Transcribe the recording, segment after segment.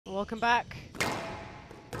Welcome back.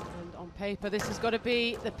 And on paper, this has got to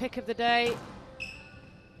be the pick of the day.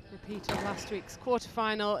 Repeat of last week's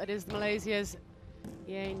quarter-final. It is Malaysia's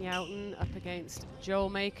Eain Yow Ng up against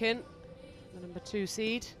Makin, the number 2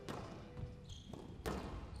 seed.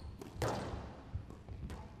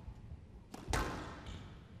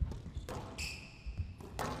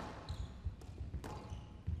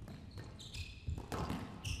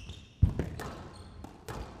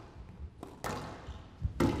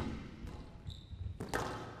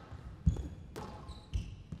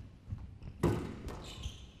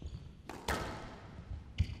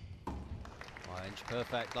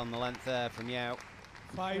 Perfect on the length there from Yow.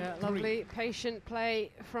 Yeah, lovely, patient play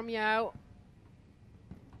from Yow.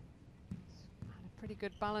 Had a pretty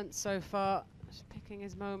good balance so far, just picking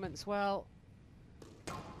his moments well.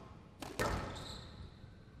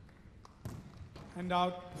 And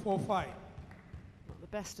out 4-5. Not the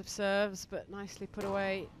best of serves, but nicely put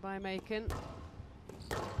away by Makin.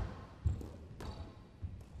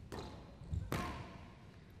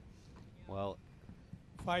 Well,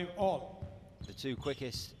 5-all. The 2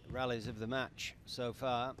 quickest rallies of the match so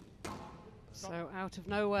far. So out of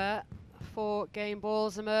nowhere, 4 game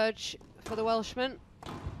balls emerge for the Welshman.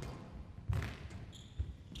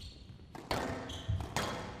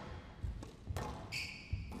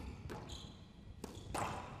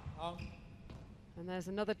 And there's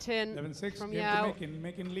another tin from Yow.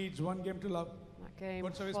 Makin leads 1 game to love. That game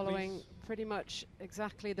following pretty much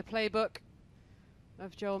exactly the playbook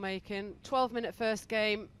of Makin. 12-minute first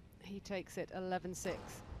game. He takes it 11-6.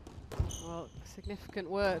 Well, significant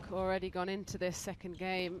work already gone into this second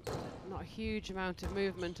game. Not a huge amount of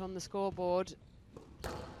movement on the scoreboard,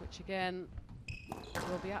 which again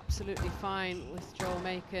will be absolutely fine with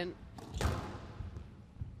Makin.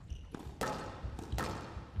 Well,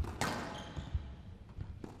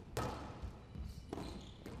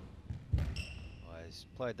 he's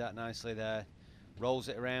played that nicely there. Rolls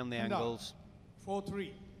it around the angles.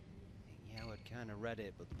 4-3. Yow had kind of read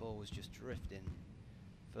it, but the ball was just drifting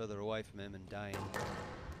further away from him and dying.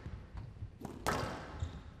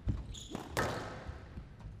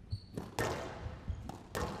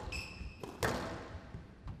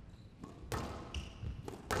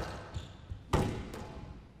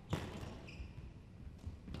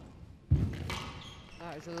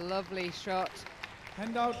 That is a lovely shot.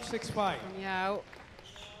 And out 6-5. From Yow.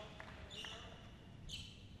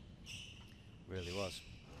 Really was.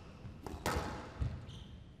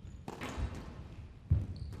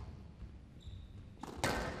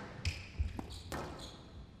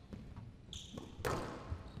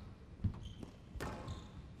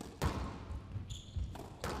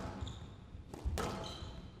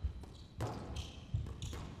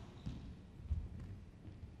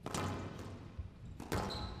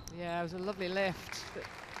 Yeah, it was a lovely lift that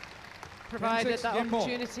provided that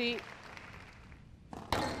opportunity.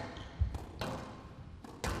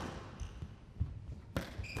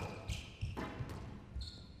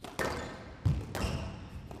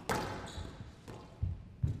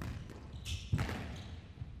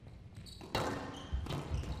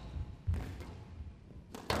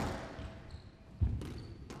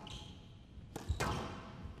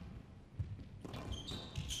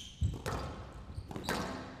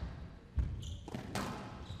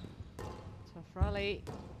 Rally.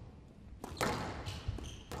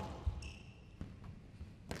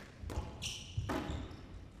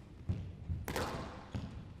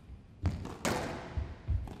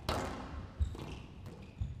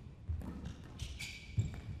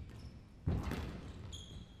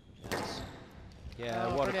 Yes.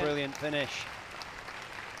 Yeah, what a brilliant finish.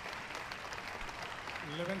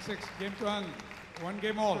 11-6, game to Ng. 1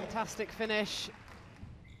 game all. Fantastic finish.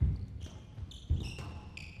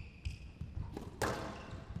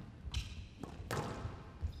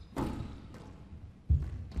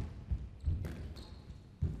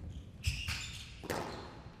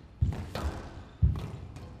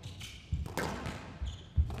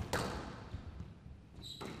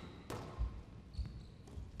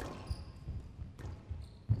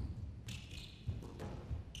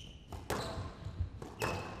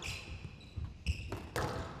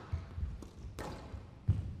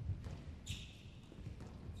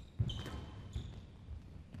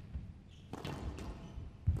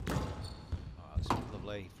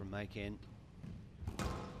 From Makin.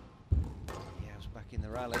 Yow's back in the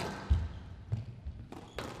rally.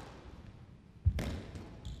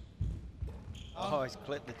 Oh, he's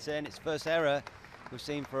clipped the tin. It's first error we've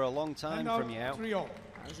seen for a long time from Yow.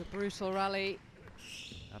 That was a brutal rally.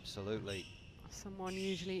 Absolutely. Someone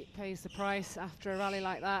usually pays the price after a rally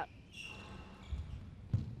like that.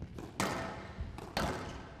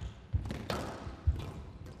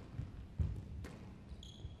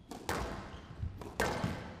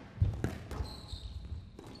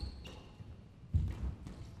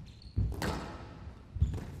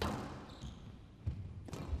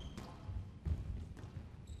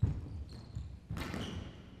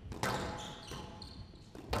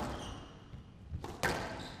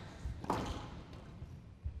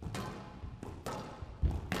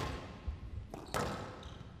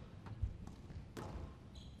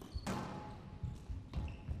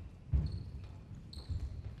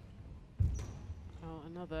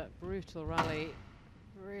 Another brutal rally.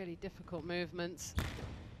 Really difficult movements.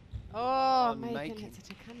 Oh, Makin hits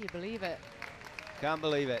it. Can you believe it? Can't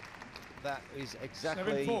believe it. That is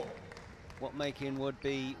exactly 7-4. what Makin would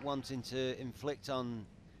be wanting to inflict on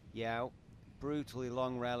Yow. Brutally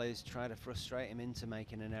long rallies, try to frustrate him into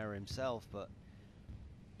making an error himself, but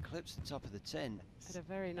clips the top of the tin. At a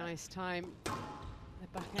very nice time. The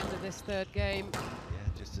back end of this third game. Yeah,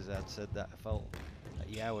 just as I'd said that, I felt that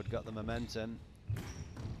Yow had got the momentum.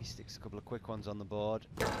 He sticks a couple of quick ones on the board.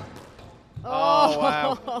 Oh,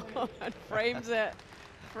 wow. And frames it.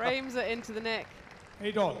 Frames it into the neck.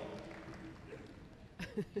 8-all.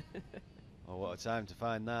 Oh, what a time to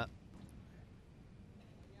find that.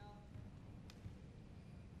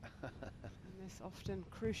 In this often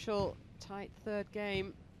crucial, tight third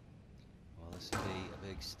game. Well, this will be a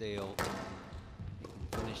big steal. He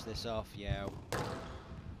can finish this off, Yow.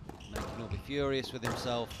 Makin will be furious with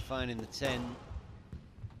himself, finding the 10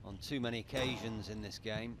 on too many occasions in this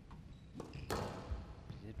game. He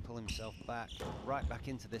did pull himself back, right back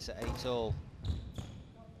into this at 8-all.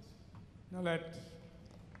 Now let.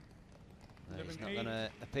 He's not going to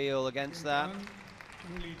appeal against that.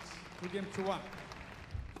 He leads 2-1.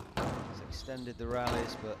 He's extended the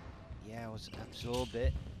rallies, but Yow's absorbed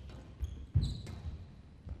it.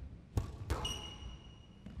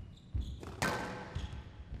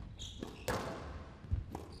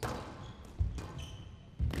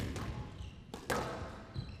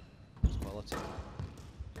 Quality.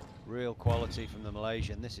 Real quality from the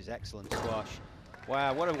Malaysian. This is excellent squash.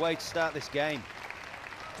 Wow, what a way to start this game.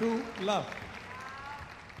 2-love.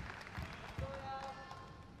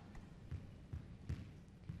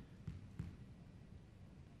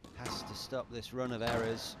 Has to stop this run of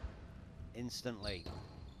errors instantly.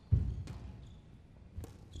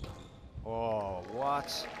 Oh,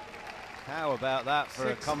 what? How about that for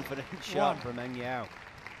a confident shot from Eain Yow?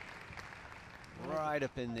 Right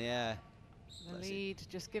up in the air. The lead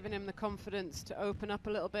just giving him the confidence to open up a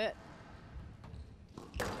little bit.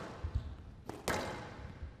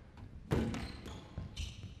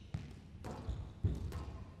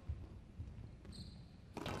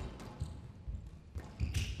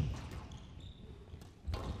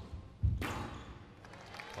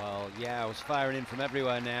 Well, Yow's firing in from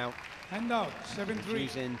everywhere now. Hand out, 7-3.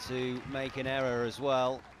 Refusing to make an error as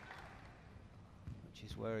well, which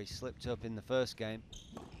is where he slipped up in the first game.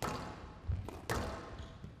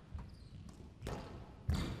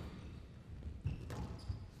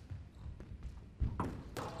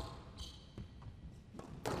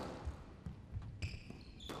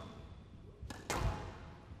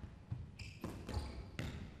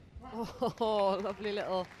 Oh, lovely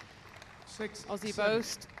little 6, Aussie 7.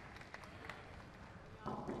 boast.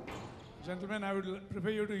 Gentlemen, I would prefer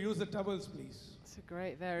you to use the doubles, please. It's a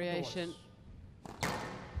great variation.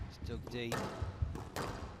 It's dug deep.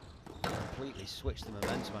 Completely switched the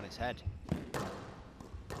momentum on its head.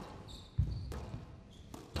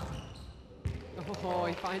 Oh,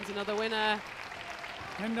 he finds another winner.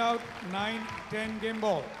 Hand out, 9-10 game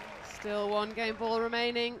ball. Still one game ball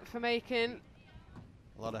remaining for Makin.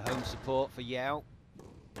 A lot of home support for Yow.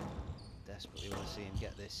 Desperately want to see him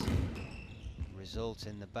get this result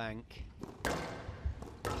in the bank.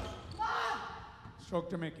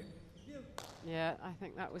 Stroke to Makin. Yeah, I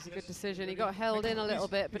think that was a good decision. He got held in a little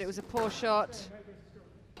bit, but it was a poor shot.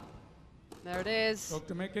 There it is. Stroke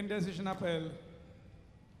to Makin, decision uphill.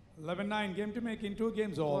 11-9, game to Makin, 2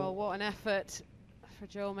 games all. Well, what an effort for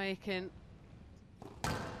Joe Makin.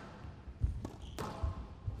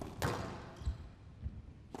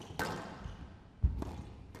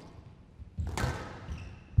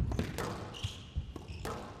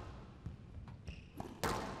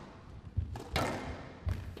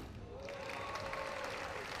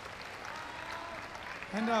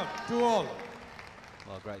 Hand out, 2-all.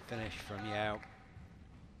 Well, great finish from Yow.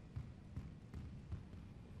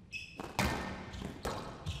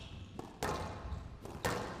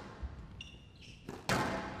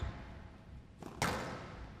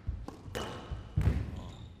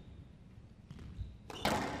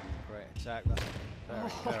 Great attack. That's a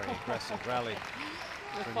very, very aggressive rally.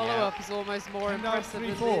 The from follow-up is almost more Hand out, impressive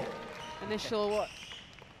than 3-4. the initial what.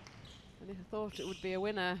 And I thought it would be a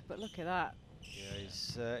winner, but look at that.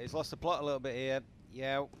 Yeah, he's lost the plot a little bit here.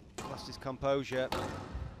 Yow lost his composure.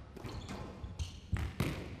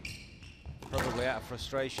 Probably out of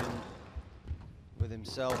frustration with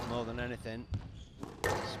himself more than anything.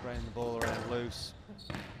 Spraying the ball around loose.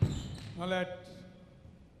 Now let.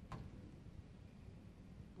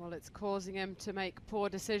 Well, it's causing him to make poor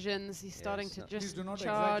decisions. He's starting to Please just do not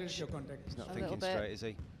charge. exaggerate your contact. He's not A thinking little bit. straight, is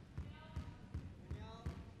he?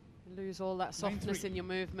 lose all that softness 9-3. in your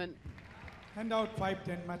movement. Hand out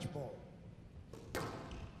 5-10 match ball.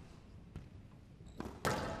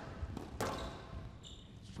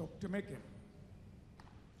 Stroke to Makin.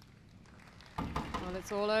 Well,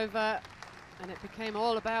 it's all over, and it became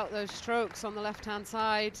all about those strokes on the left-hand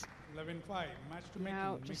side. 11-5, match to Makin.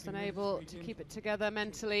 Now just Makin unable leads to 18. keep it together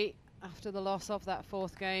mentally after the loss of that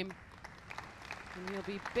fourth game. And he'll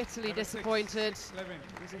be bitterly 11-6, disappointed. 11,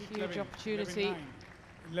 It was a 8, huge 11, opportunity.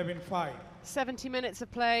 11-5. 70 minutes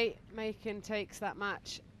of play. Makin takes that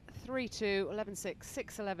match 3-2, 11-6,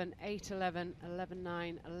 6-11, 8-11,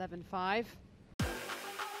 11-9, 11-5.